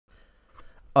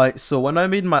Alright, so when I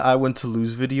made my I Want to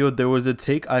Lose video, there was a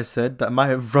take I said that might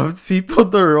have rubbed people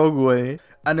the wrong way.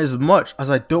 And as much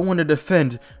as I don't want to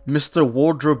defend Mr.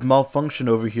 Wardrobe Malfunction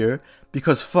over here,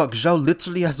 because fuck, Zhao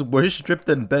literally has worse drip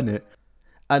than Bennett.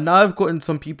 And now I've gotten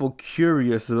some people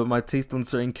curious about my taste on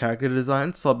certain character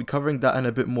designs, so I'll be covering that and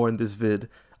a bit more in this vid.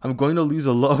 I'm going to lose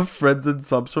a lot of friends and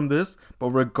subs from this, but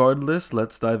regardless,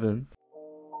 let's dive in.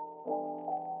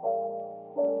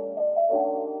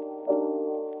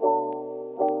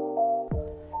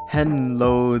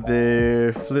 Hello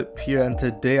there, Flip here, and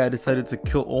today I decided to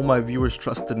kill all my viewers'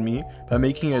 trust in me by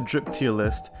making a drip tier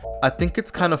list. I think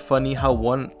it's kind of funny how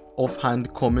one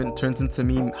offhand comment turns into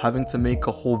me having to make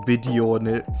a whole video on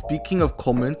it. Speaking of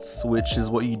comments, which is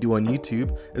what you do on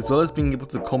YouTube, as well as being able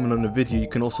to comment on a video, you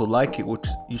can also like it, which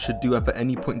you should do if at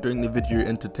any point during the video you're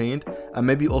entertained, and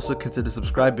maybe also consider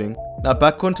subscribing. Now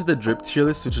back onto the drip tier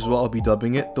list, which is what I'll be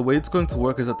dubbing it. The way it's going to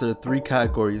work is that there are 3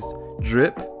 categories: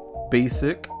 drip,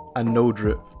 basic, and no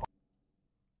drip.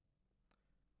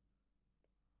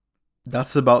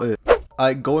 That's about it.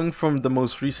 Going from the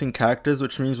most recent characters,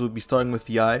 which means we'll be starting with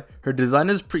Yai. Her design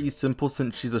is pretty simple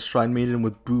since she's a shrine maiden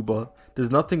with booba.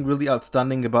 There's nothing really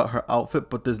outstanding about her outfit,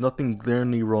 but there's nothing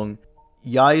glaringly wrong.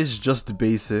 Yai is just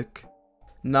basic.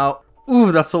 Now,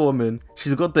 ooh, that's a woman.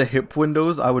 She's got the hip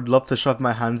windows. I would love to shove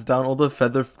my hands down. All the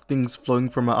feather things flowing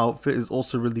from her outfit is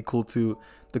also really cool too.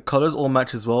 The colors all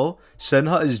match as well.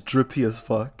 Shenhe is drippy as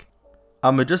fuck.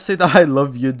 I'ma just say that I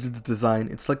love Yunjin's design.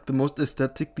 It's like the most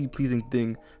aesthetically pleasing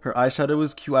thing. Her eyeshadow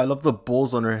is cute. I love the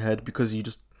balls on her head because you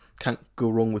just can't go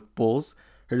wrong with balls.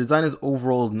 Her design is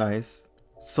overall nice.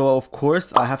 So of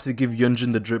course I have to give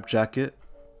Yunjin the drip jacket.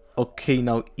 Okay,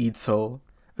 now Ito.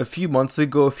 A few months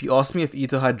ago, if you asked me if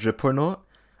Ito had drip or not,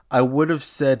 I would have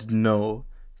said no.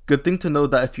 Good thing to know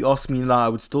that if you ask me now, I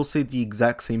would still say the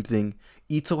exact same thing.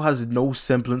 Ito has no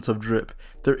semblance of drip.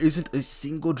 There isn't a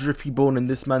single drippy bone in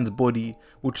this man's body,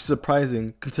 which is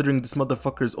surprising considering this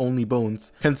motherfucker's only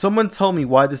bones. Can someone tell me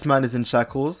why this man is in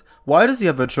shackles? Why does he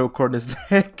have a choker on his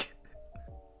neck?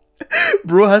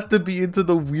 Bro has to be into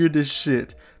the weirdest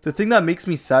shit. The thing that makes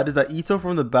me sad is that Ito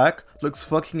from the back looks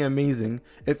fucking amazing.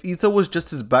 If Ito was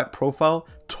just his back profile,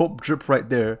 top drip right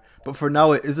there. But for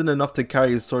now it isn't enough to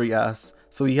carry his sorry ass,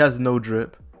 so he has no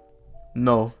drip.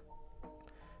 No.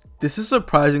 This is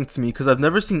surprising to me because I've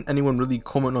never seen anyone really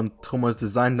comment on Thoma's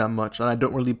design that much and I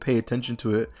don't really pay attention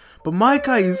to it. But my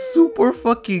guy is super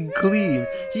fucking clean.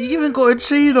 He even got a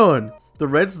chain on. The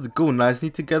reds go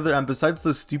nicely together, and besides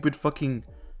those stupid fucking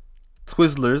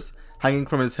Twizzlers hanging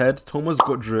from his head, Thoma's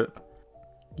got drip.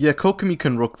 Yeah, Kokomi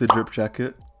can rock the drip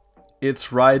jacket. It's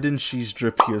Raiden, she's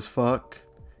drippy as fuck.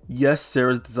 Yes,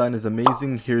 Sarah's design is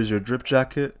amazing. Here's your drip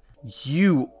jacket.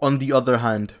 You, on the other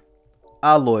hand,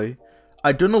 Aloy.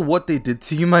 I don't know what they did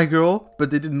to you, my girl, but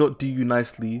they did not do you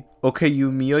nicely. Okay,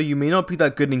 Yumiya, you may not be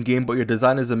that good in game, but your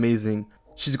design is amazing.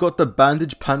 She's got the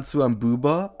bandage pantsu and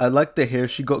booba. I like the hair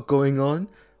she got going on.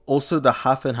 Also the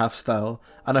half and half style.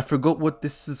 And I forgot what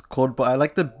this is called, but I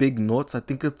like the big knots. I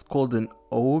think it's called an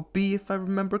obi if I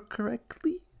remember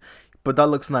correctly. But that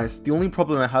looks nice. The only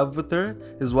problem I have with her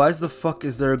is why the fuck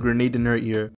is there a grenade in her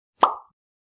ear?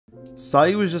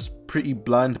 Sayu is just pretty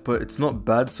bland, but it's not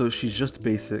bad, so she's just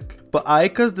basic. But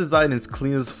Ayaka's design is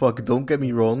clean as fuck, don't get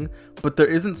me wrong, but there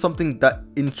isn't something that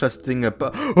interesting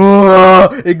about—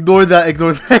 ignore that,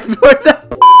 ignore that, ignore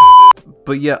that!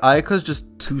 But yeah, Ayaka's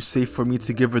just too safe for me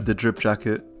to give her the drip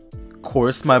jacket. Of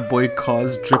course, my boy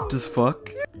Kaz dripped as fuck.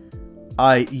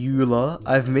 Eula.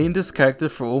 I've made this character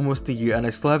for almost a year and I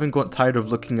still haven't got tired of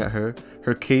looking at her.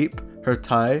 Her cape, her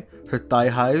tie, her thigh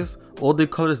highs, all the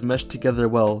colors mesh together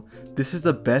well. This is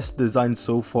the best design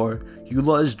so far.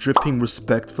 Eula is dripping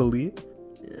respectfully.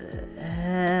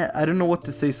 I don't know what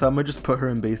to say, so I'm gonna just put her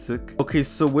in basic. Okay,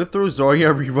 so with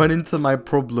Rosaria, we run into my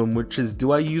problem, which is,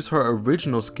 do I use her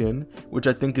original skin, which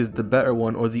I think is the better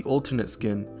one, or the alternate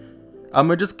skin? I'm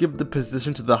gonna just give the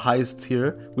position to the highest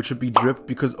tier, which would be drip,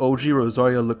 because OG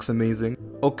Rosaria looks amazing.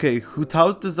 Okay, Hu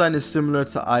Tao's design is similar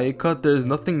to Ayaka. There's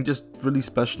nothing just really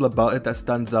special about it that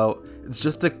stands out. It's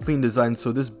just a clean design,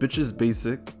 so this bitch is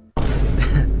basic.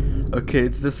 Okay,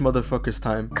 it's this motherfucker's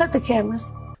time. Cut the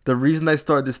cameras. The reason I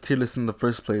started this tier list in the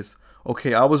first place.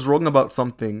 Okay, I was wrong about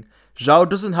something. Zhao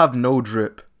doesn't have no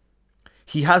drip.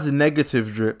 He has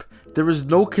negative drip. There is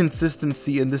no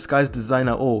consistency in this guy's design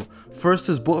at all. First,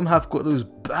 his bottom half got those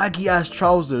baggy ass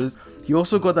trousers. He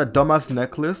also got that dumbass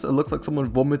necklace. It looks like someone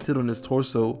vomited on his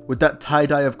torso with that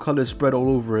tie-dye of color spread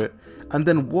all over it. And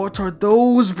then what are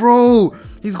those, bro?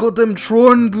 He's got them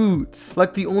Tron boots.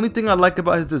 Like, the only thing I like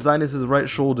about his design is his right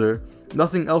shoulder.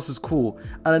 Nothing else is cool.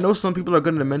 And I know some people are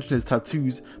going to mention his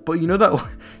tattoos, but you know that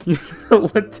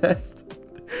one test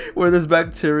where there's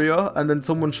bacteria and then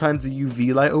someone shines a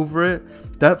UV light over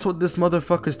it. That's what this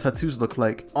motherfucker's tattoos look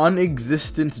like.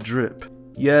 Unexistent drip.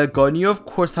 Yeah, Garnier of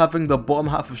course having the bottom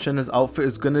half of Shenna's outfit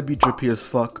is gonna be drippy as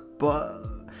fuck, but...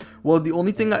 well, the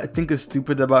only thing I think is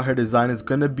stupid about her design is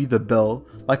gonna be the bell.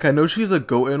 Like, I know she's a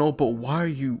goat and all, but why are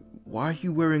you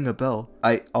wearing a bell?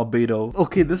 Albedo.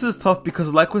 Okay, this is tough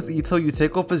because like with Ito, you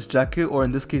take off his jacket, or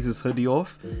in this case his hoodie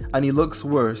off, and he looks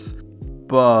worse.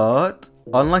 But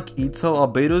unlike Ito,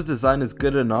 Albedo's design is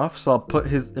good enough, so I'll put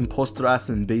his imposter ass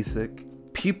in basic.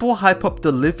 People hype up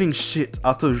the living shit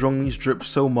out of Zhongli's drip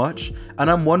so much, and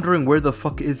I'm wondering where the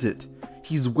fuck is it?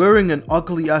 He's wearing an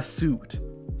ugly ass suit.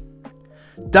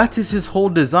 That is his whole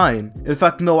design. In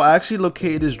fact, no, I actually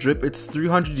located his drip. It's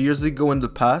 300 years ago in the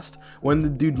past when the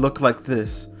dude looked like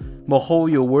this.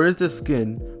 Mahoyo, where is the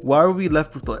skin? Why are we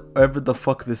left with whatever the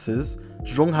fuck this is?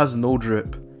 Zhong has no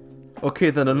drip.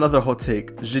 Okay, then another hot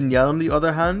take. Jinyan on the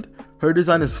other hand, her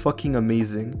design is fucking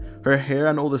amazing. Her hair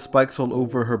and all the spikes all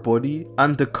over her body,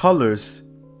 and the colors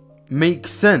make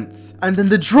sense. And then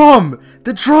the drum!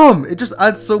 It just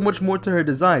adds so much more to her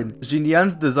design.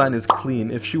 Jinyan's design is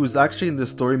clean. If she was actually in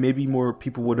this story, maybe more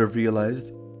people would have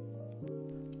realized.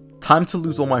 Time to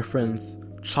lose all my friends.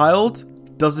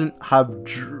 Child doesn't have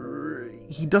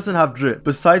drip.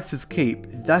 Besides his cape,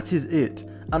 that is it.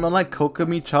 And unlike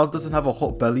Kokami, Child doesn't have a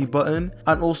hot belly button,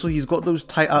 and also he's got those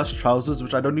tight ass trousers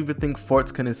which I don't even think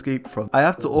farts can escape from. I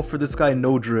have to offer this guy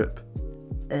no drip.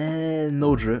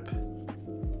 No drip.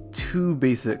 Too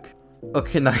basic.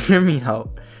 Okay, now hear me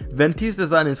out. Venti's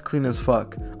design is clean as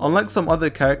fuck. Unlike some other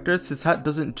characters, his hat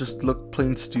doesn't just look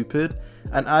plain stupid,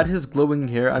 and add his glowing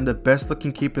hair and the best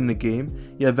looking cape in the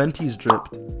game, yeah, Venti's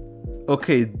dripped.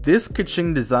 Okay, this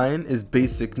Keqing design is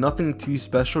basic, nothing too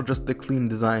special, just a clean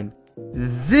design.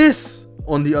 This,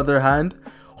 on the other hand,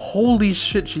 holy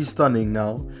shit, she's stunning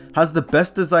now. Has the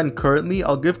best design currently.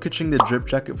 I'll give Keqing the drip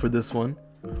jacket for this one.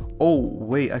 Oh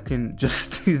wait, I can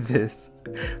just do this.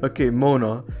 Okay,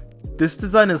 Mona. This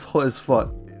design is hot as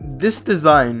fuck. This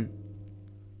design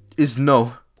is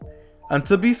no. And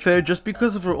to be fair, just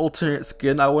because of her alternate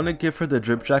skin, I want to give her the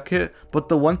drip jacket, but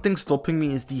the one thing stopping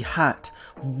me is the hat.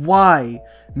 Why?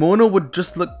 Mona would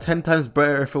just look 10 times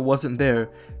better if it wasn't there.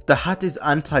 The hat is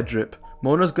anti-drip.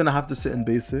 Mona's gonna have to sit in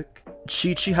basic.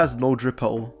 Chi-Chi has no drip at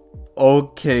all.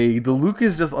 Okay, the look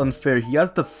is just unfair. He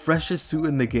has the freshest suit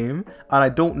in the game, and I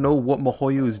don't know what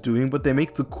Mahoyo is doing, but they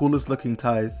make the coolest looking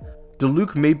ties. The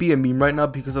Luke may be a meme right now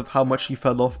because of how much he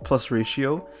fell off plus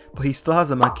ratio, but he still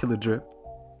has immaculate drip.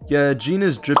 Yeah, Jean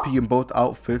is drippy in both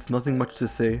outfits, nothing much to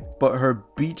say, but her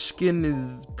beach skin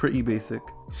is pretty basic.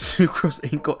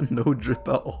 Sucrose ain't got no drip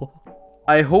at all.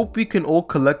 I hope we can all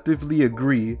collectively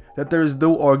agree that there is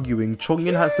no arguing.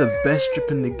 Chongyin has the best drip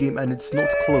in the game and it's not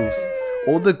close.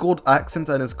 All the gold accents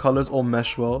and his colors all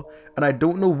mesh well, and I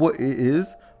don't know what it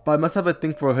is, but I must have a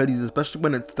thing for hoodies, especially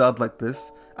when it's styled like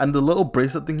this, and the little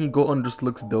bracelet thing he got on just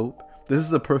looks dope. This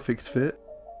is a perfect fit.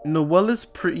 Noelle is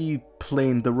pretty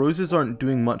plain, the roses aren't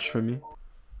doing much for me.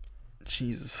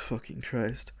 Jesus fucking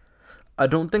Christ. I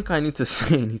don't think I need to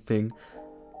say anything.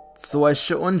 So I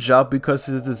shit on Jab because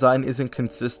his design isn't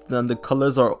consistent and the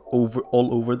colors are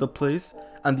all over the place,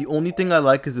 and the only thing I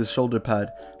like is his shoulder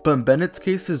pad. But in Bennett's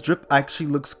case, his drip actually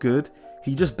looks good,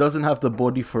 he just doesn't have the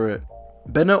body for it.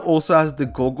 Bennett also has the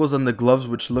goggles and the gloves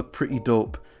which look pretty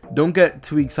dope. Don't get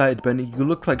too excited, Bennett, you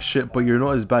look like shit but you're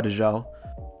not as bad as Zhao.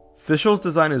 Fischl's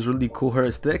design is really cool, her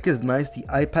aesthetic is nice, the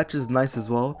eye patch is nice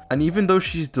as well, and even though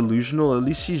she's delusional, at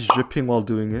least she's dripping while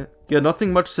doing it. Yeah,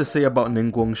 nothing much to say about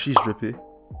Ningguang, she's drippy.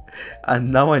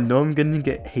 And now I know I'm gonna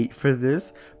get hate for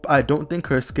this, but I don't think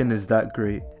her skin is that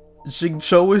great.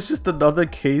 Xingqiu is just another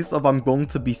case of I'm going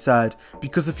to be sad,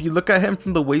 because if you look at him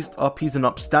from the waist up, he's an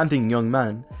upstanding young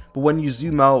man, but when you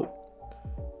zoom out,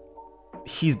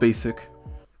 he's basic.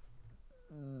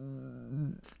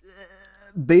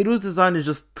 Beido's design is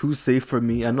just too safe for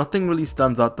me and nothing really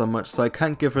stands out that much, so I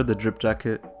can't give her the drip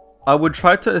jacket. I would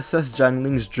try to assess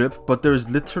Jiangling's drip, but there is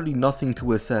literally nothing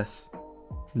to assess.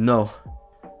 No.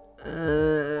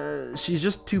 She's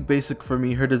just too basic for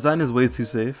me, her design is way too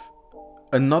safe.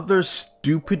 Another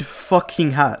stupid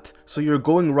fucking hat, so you're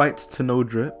going right to no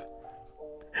drip.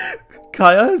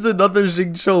 Kaya is another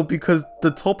Xingqiu because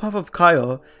the top half of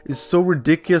Kaya is so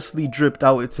ridiculously dripped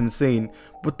out it's insane,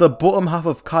 but the bottom half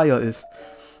of Kaya is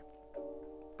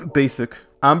basic.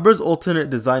 Amber's alternate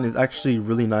design is actually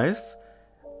really nice.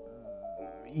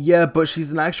 Yeah, but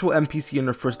she's an actual NPC in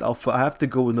her first outfit. I have to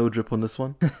go with no drip on this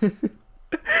one.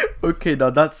 Okay, now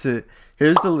that's it.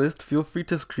 Here's the list. Feel free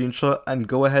to screenshot and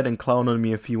go ahead and clown on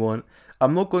me if you want.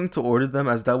 I'm not going to order them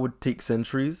as that would take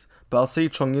centuries, but I'll say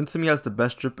Chongyin to me has the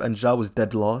best drip and Zhao is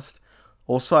dead lost.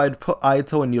 Also, I'd put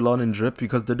Aito and Yelan and Drip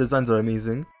because their designs are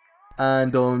amazing.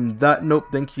 And on that note,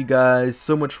 thank you guys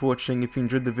so much for watching. If you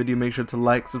enjoyed the video, make sure to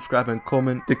like, subscribe, and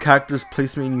comment the character's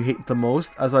placement you hate the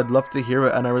most, as I'd love to hear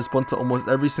it and I respond to almost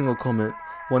every single comment.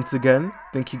 Once again,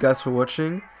 thank you guys for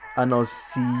watching, and I'll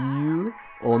see you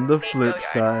on the flip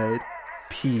side.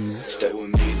 Peace. Stay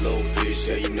with me, little bitch,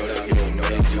 yeah, you know that I'm your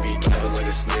man. You be capping like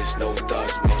a snitch, no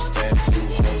thoughts, no steps,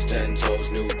 new hoes, 10 toes,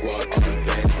 new guap.